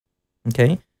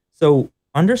Okay. So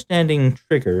understanding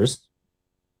triggers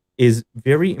is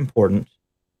very important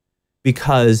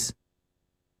because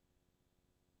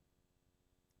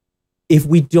if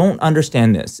we don't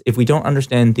understand this, if we don't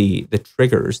understand the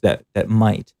triggers that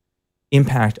might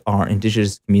impact our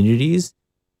indigenous communities,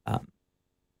 um,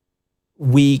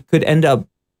 we could end up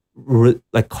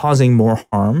like causing more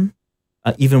harm,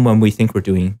 even when we think we're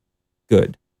doing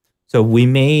good. So we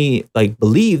may like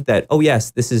believe that, oh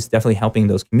yes, this is definitely helping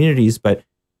those communities, but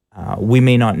we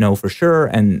may not know for sure,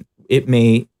 and it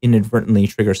may inadvertently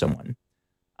trigger someone.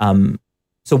 Um,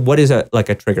 so what is a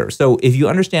trigger? So if you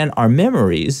understand our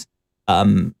memories,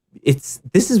 this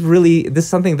is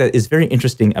something that is very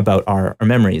interesting about our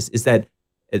memories is that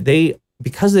they,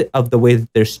 because of the way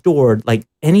that they're stored, like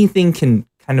anything can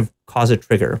kind of cause a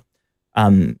trigger.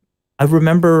 I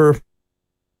remember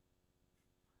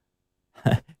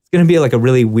it's going to be like a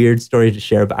really weird story to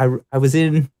share, but I was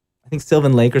in, I think,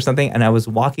 Sylvan Lake or something, and I was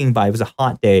walking by, it was a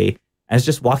hot day. I was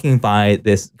just walking by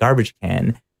this garbage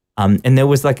can, and there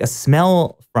was like a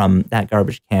smell from that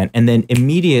garbage can. And then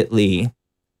immediately,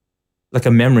 like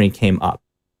a memory came up.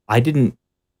 I didn't,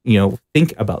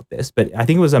 think about this, but I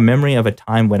think it was a memory of a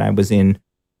time when I was in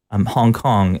Hong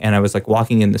Kong, and I was like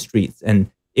walking in the streets,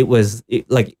 and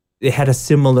like it had a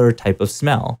similar type of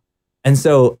smell. And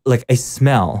so like a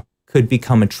smell could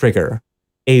become a trigger.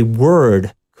 A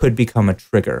word could become a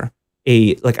trigger.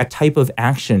 Like a type of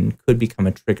action could become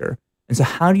a trigger. And so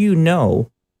how do you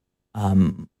know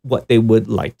what they would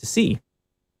like to see?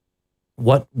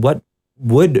 What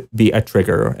would be a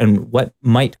trigger and what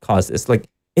might cause this? Like,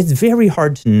 it's very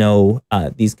hard to know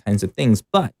these kinds of things,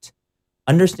 but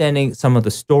understanding some of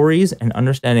the stories and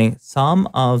understanding some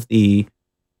of the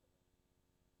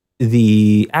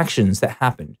actions that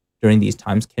happened during these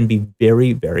times can be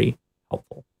very, very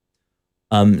helpful.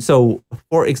 So,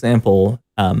 for example,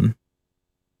 I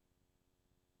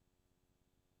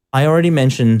already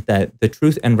mentioned that the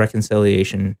Truth and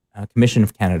Reconciliation Commission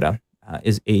of Canada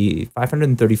is a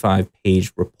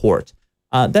 535-page report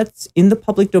that's in the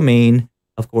public domain.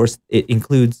 Of course, it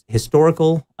includes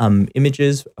historical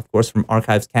images, of course, from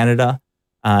Archives Canada.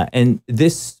 And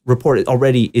this report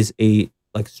already is a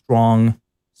like strong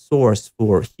source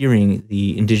for hearing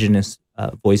the Indigenous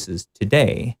voices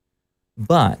today.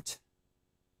 But,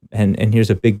 and here's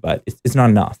a big but, it's not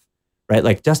enough, right?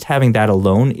 Like just having that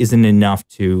alone isn't enough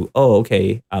to, oh,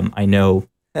 okay, I know,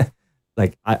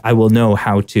 like I will know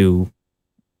how to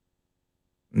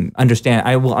understand,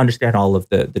 I will understand all of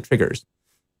the triggers.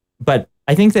 But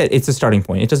I think that it's a starting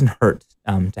point. It doesn't hurt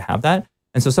to have that.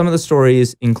 And so some of the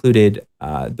stories included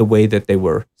the way that they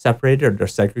were separated or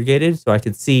segregated. So I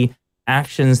could see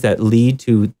actions that lead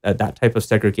to that type of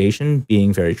segregation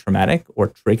being very traumatic or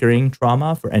triggering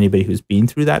trauma for anybody who's been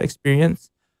through that experience.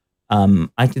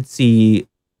 I could see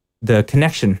the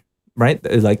connection, right?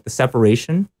 Like the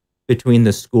separation between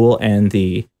the school and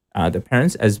the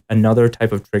parents as another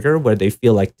type of trigger where they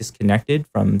feel like disconnected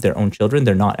from their own children.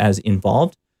 They're not as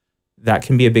involved. That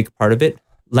can be a big part of it.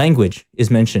 Language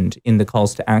is mentioned in the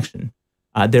calls to action.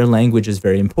 Their language is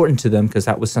very important to them because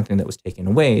that was something that was taken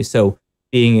away. So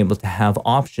being able to have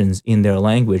options in their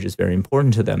language is very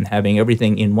important to them. Having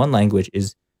everything in one language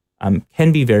is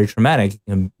can be very traumatic,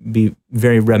 can be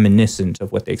very reminiscent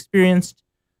of what they experienced.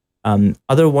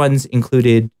 Other ones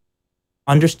included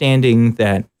understanding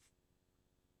that,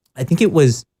 I think it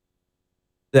was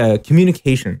the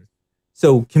communication.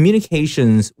 So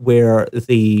communications where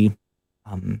the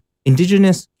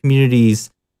Indigenous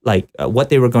communities, like what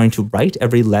they were going to write,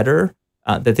 every letter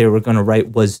that they were going to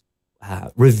write was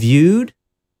reviewed,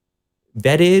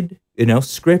 vetted,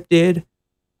 scripted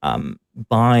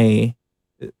by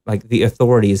like the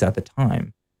authorities at the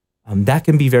time. That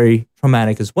can be very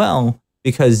traumatic as well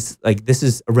because like this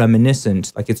is a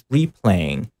reminiscent, like it's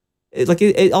replaying.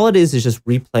 All it is just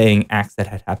replaying acts that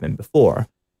had happened before.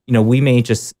 We may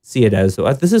just see it as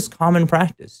this is common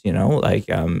practice. Like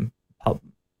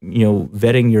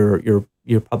vetting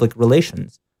your public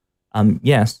relations.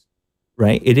 Yes,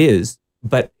 right, it is.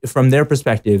 But from their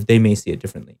perspective, they may see it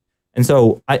differently. And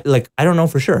so I don't know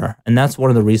for sure. And that's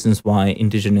one of the reasons why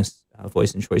Indigenous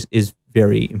voice and choice is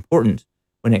very important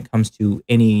when it comes to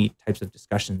any types of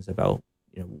discussions about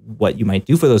what you might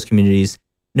do for those communities.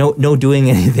 No doing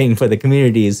anything for the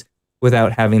communities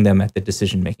without having them at the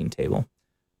decision-making table.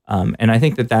 And I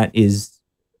think that is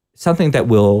something that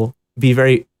will be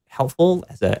very helpful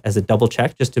as a double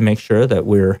check, just to make sure that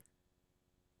we're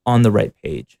on the right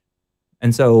page.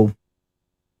 And so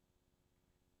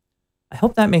I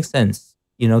hope that makes sense.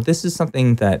 This is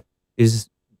something that is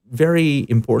very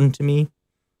important to me.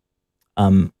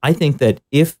 I think that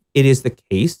if it is the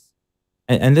case,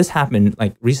 and this happened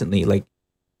like recently, like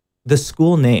the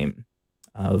school name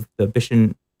of the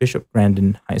Bishop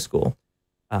Grandin High School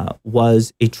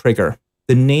was a trigger.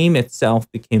 The name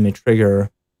itself became a trigger,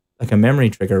 like a memory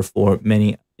trigger for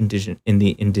many in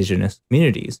the indigenous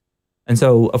communities. And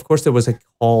so, of course, there was a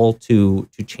call to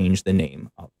change the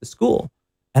name of the school.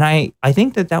 And I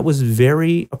think that that was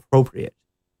very appropriate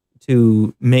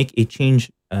to make a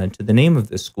change to the name of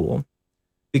this school,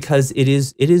 because it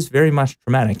is very much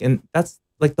traumatic. And that's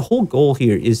like the whole goal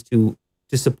here is to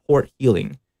support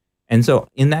healing. And so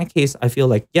in that case, I feel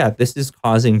like, yeah, this is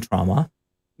causing trauma.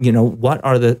 You know, what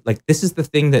are the, like, this is the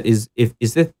thing that is, if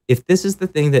this is the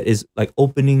thing that is like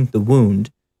opening the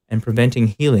wound and preventing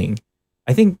healing,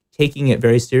 I think taking it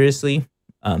very seriously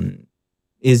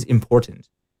is important.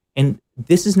 And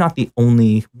this is not the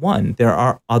only one. There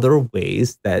are other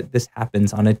ways that this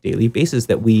happens on a daily basis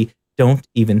that we don't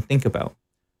even think about.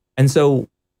 And so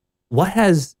what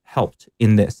has helped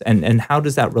in this, and how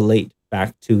does that relate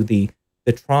back to the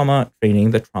trauma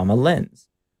training, the trauma lens?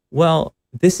 Well,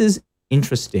 this is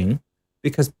interesting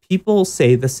because people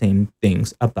say the same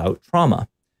things about trauma.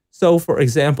 So for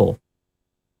example,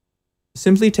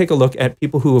 simply take a look at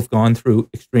people who have gone through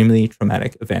extremely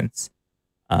traumatic events.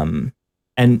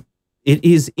 And it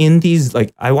is in these,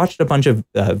 like, I watched a bunch of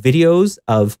videos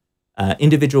of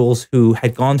individuals who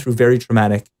had gone through very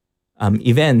traumatic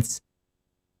events,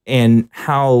 and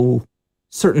how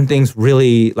certain things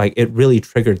really, like, it really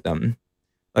triggered them.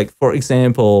 Like, for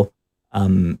example,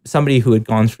 somebody who had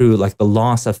gone through like the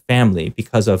loss of family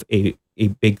because of a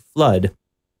big flood,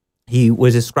 he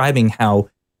was describing how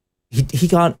he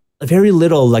got very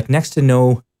little, like next to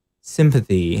no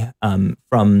sympathy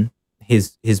from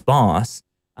his boss,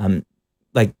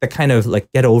 like the kind of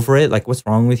like, get over it, like what's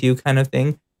wrong with you kind of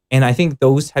thing. And I think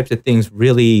those types of things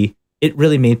really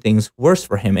made things worse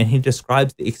for him. And he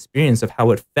describes the experience of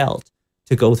how it felt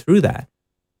to go through that.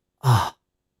 Ah,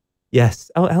 yes.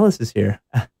 Oh, Alice is here.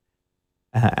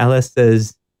 Alice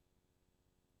says,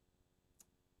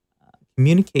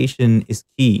 communication is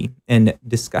key, and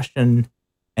discussion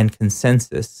and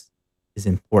consensus is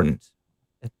important.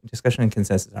 Discussion and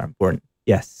consensus are important.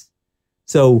 Yes.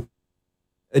 So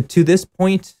to this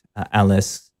point,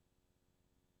 Alice,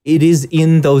 it is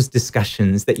in those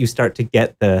discussions that you start to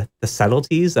get the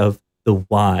subtleties of the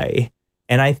why.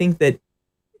 And I think that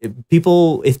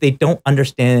people, if they don't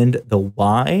understand the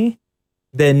why,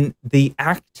 then the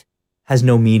act has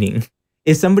no meaning.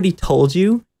 If somebody told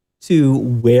you to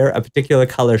wear a particular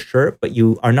color shirt, but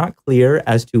you are not clear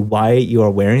as to why you are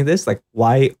wearing this, like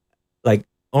why, like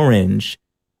orange,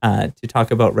 to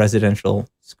talk about residential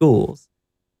schools,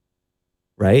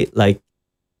 right? Like,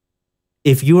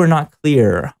 if you are not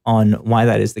clear on why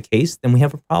that is the case, then we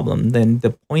have a problem. Then the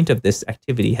point of this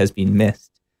activity has been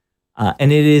missed.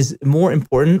 And it is more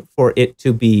important for it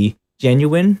to be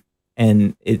genuine,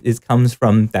 and it comes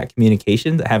from that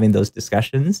communication, having those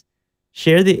discussions.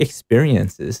 Share the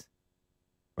experiences,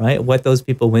 right? What those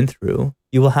people went through.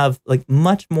 You will have like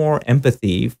much more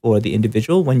empathy for the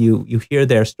individual when you hear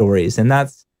their stories. And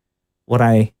that's what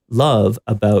I love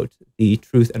about the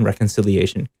Truth and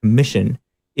Reconciliation Commission.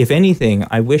 If anything,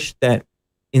 I wish that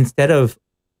instead of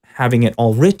having it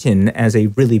all written as a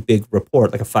really big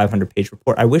report, like a 500-page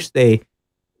report, I wish they,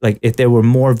 like, if there were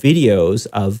more videos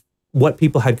of what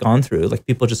people had gone through, like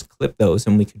people just clip those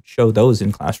and we could show those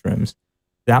in classrooms,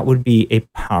 that would be a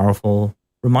powerful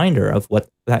reminder of what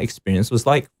that experience was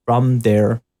like from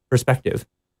their perspective.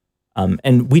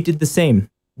 And we did the same.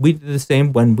 We did the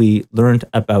same when we learned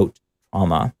about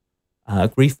trauma.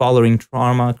 Grief following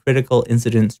trauma, critical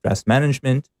incident stress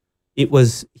management. It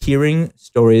was hearing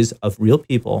stories of real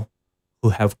people who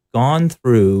have gone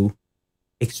through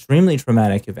extremely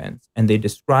traumatic events, and they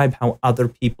describe how other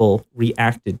people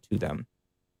reacted to them.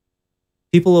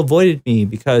 People avoided me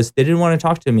because they didn't want to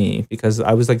talk to me because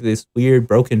I was like this weird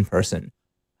broken person.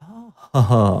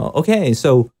 Oh, okay.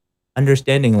 So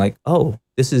understanding like, oh,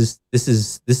 this is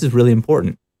really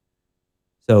important.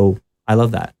 So I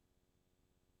love that.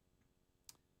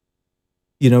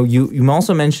 You know, you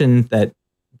also mentioned that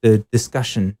the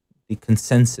discussion, the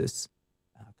consensus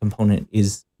component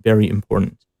is very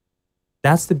important.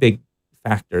 That's the big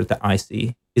factor that I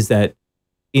see, is that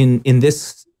in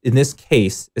this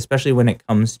case, especially when it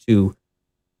comes to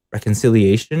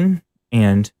reconciliation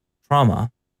and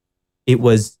trauma, it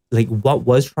was like what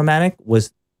was traumatic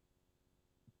was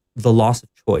the loss of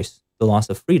choice, the loss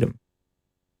of freedom.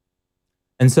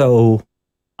 And so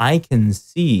I can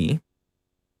see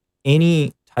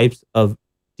any types of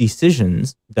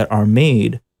decisions that are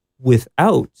made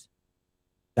without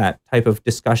that type of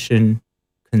discussion,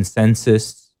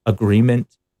 consensus,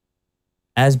 agreement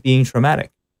as being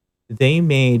traumatic. they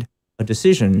made a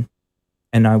decision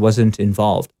and I wasn't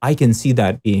involved, I can see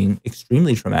that being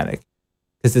extremely traumatic,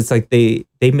 because it's like they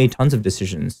made tons of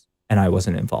decisions and I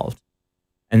wasn't involved.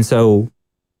 And so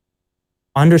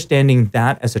understanding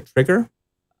that as a trigger,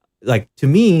 like to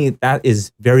me, that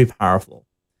is very powerful.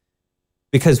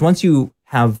 Because once you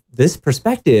have this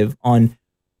perspective on,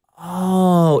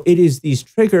 oh, it is these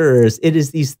triggers, it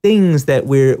is these things that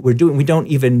we're doing, we don't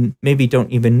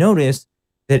even notice,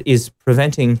 that is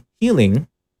preventing healing,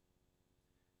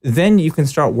 then you can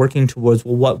start working towards,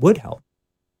 well, what would help?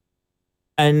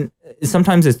 And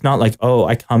sometimes it's not like, oh,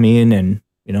 I come in and,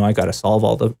 I got to solve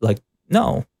all the, like,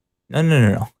 no.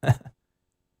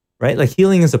 Right? Like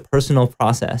healing is a personal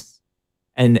process,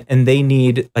 and they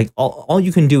need, like, all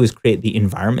you can do is create the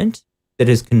environment that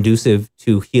is conducive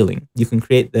to healing. You can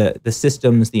create the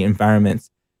systems, the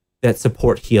environments that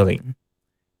support healing.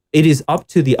 It is up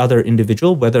to the other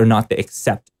individual whether or not they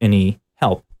accept any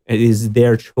help. It is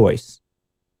their choice,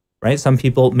 right? Some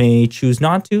people may choose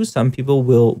not to. Some people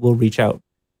will reach out.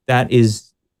 That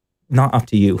is not up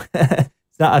to you.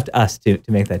 It's not up to us to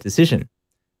make that decision.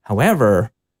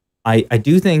 However, I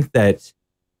do think that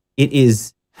it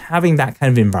is having that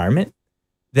kind of environment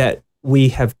that we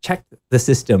have checked the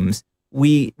systems.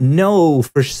 We know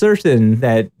for certain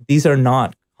that these are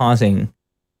not causing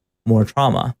more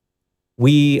trauma.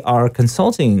 We are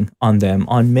consulting on them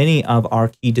on many of our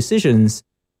key decisions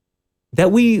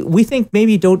that we think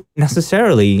maybe don't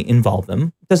necessarily involve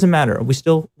them. It doesn't matter. We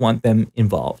still want them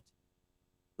involved.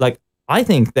 Like, I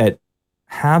think that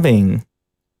having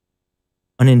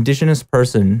an Indigenous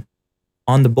person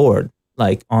on the board,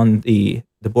 like on the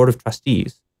board of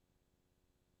trustees,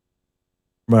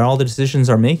 where all the decisions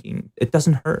are making, it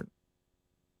doesn't hurt.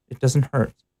 It doesn't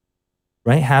hurt,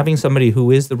 right? Having somebody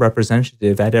who is the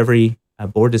representative at every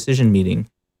board decision meeting,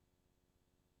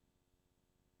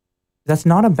 that's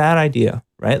not a bad idea,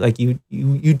 right? Like you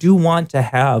do want to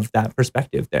have that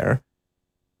perspective there,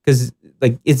 because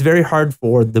like it's very hard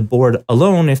for the board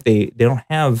alone if they don't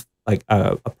have like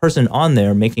a person on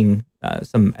there making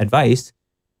some advice.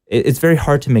 It's very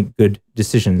hard to make good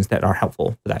decisions that are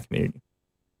helpful for that community.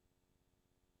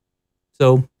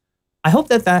 So I hope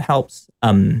that helps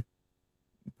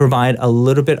provide a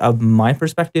little bit of my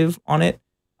perspective on it.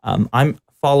 I'm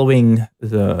following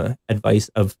the advice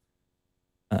of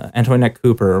Antoinette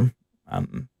Cooper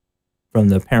from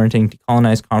the Parenting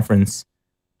Decolonized Conference.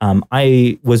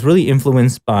 I was really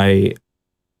influenced by,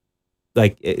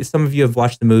 like, some of you have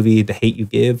watched the movie The Hate U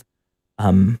Give.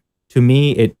 To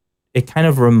me, it kind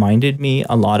of reminded me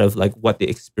a lot of like what the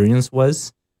experience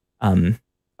was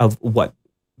of what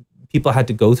people had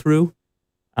to go through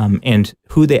and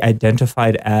who they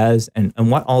identified as and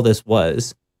what all this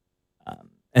was.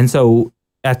 And so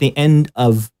at the end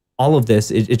of all of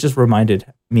this, it just reminded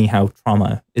me how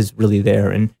trauma is really there,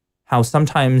 and how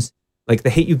sometimes, like, The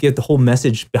Hate U Give, the whole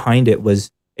message behind it was,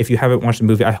 if you haven't watched the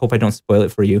movie, I hope I don't spoil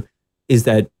it for you, is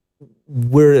that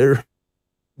we're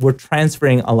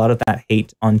transferring a lot of that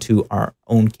hate onto our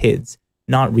own kids,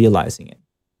 not realizing it.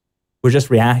 We're just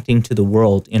reacting to the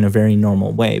world in a very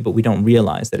normal way, but we don't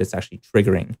realize that it's actually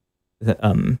triggering.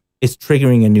 It's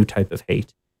triggering a new type of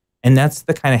hate, and that's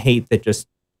the kind of hate that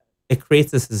it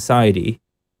creates a society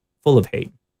full of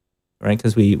hate, right?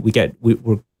 Because we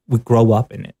grow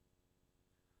up in it.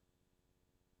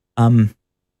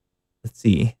 Let's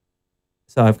see.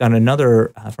 So I've got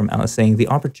another from Alice saying, the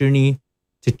opportunity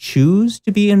to choose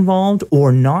to be involved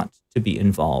or not to be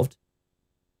involved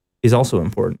is also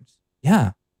important.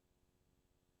 Yeah.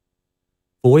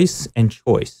 Voice and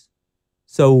choice.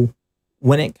 So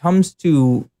when it comes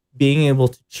to being able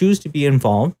to choose to be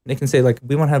involved, they can say, like,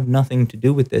 we want to have nothing to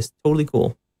do with this. Totally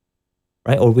cool.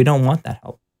 Right? Or we don't want that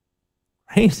help.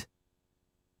 Right?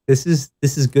 This is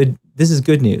good. This is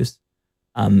good news.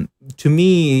 To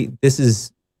me, this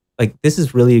is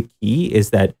really a key,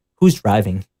 is that who's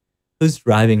driving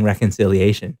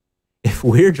reconciliation? If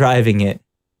we're driving it,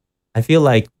 I feel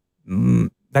like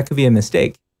that could be a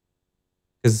mistake,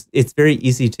 because it's very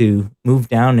easy to move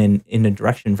down in a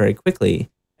direction very quickly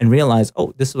and realize,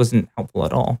 oh, this wasn't helpful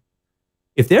at all.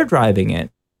 If they're driving it,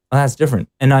 well, that's different.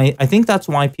 And I think that's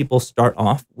why people start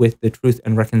off with the truth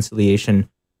and reconciliation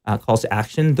calls to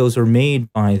action. Those are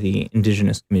made by the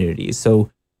Indigenous communities.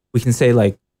 So we can say,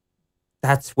 like,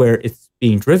 that's where it's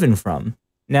being driven from.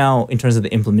 Now, in terms of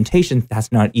the implementation,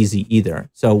 that's not easy either.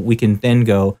 So we can then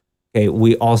go, okay,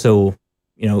 we also,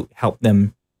 help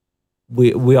them.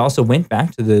 We also went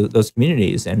back to those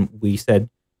communities and we said,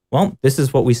 well, this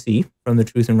is what we see from the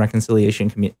Truth and Reconciliation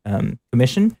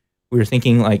Commission. We were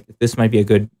thinking, like, this might be a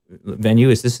good venue.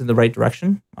 Is this in the right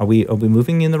direction? Are we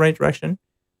moving in the right direction?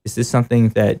 Is this something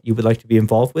that you would like to be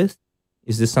involved with?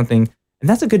 Is this something, and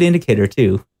that's a good indicator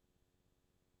too.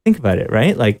 Think about it,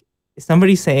 right? Like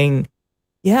somebody saying,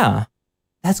 yeah,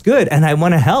 that's good. And I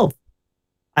want to help.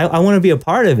 I want to be a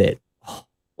part of it.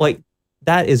 Like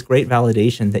that is great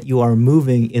validation that you are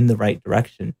moving in the right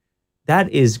direction.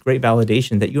 That is great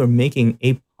validation that you are making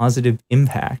a positive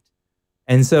impact.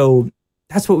 And so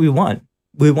that's what we want.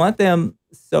 We want them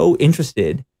so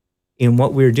interested in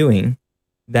what we're doing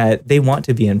that they want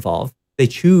to be involved. They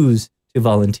choose to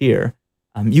volunteer.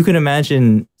 You can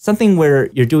imagine something where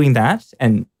you're doing that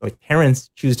and like parents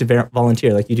choose to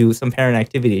volunteer, like you do some parent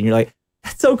activity and you're like,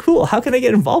 that's so cool. How can I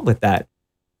get involved with that?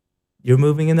 You're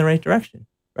moving in the right direction,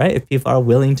 right? If people are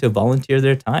willing to volunteer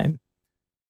their time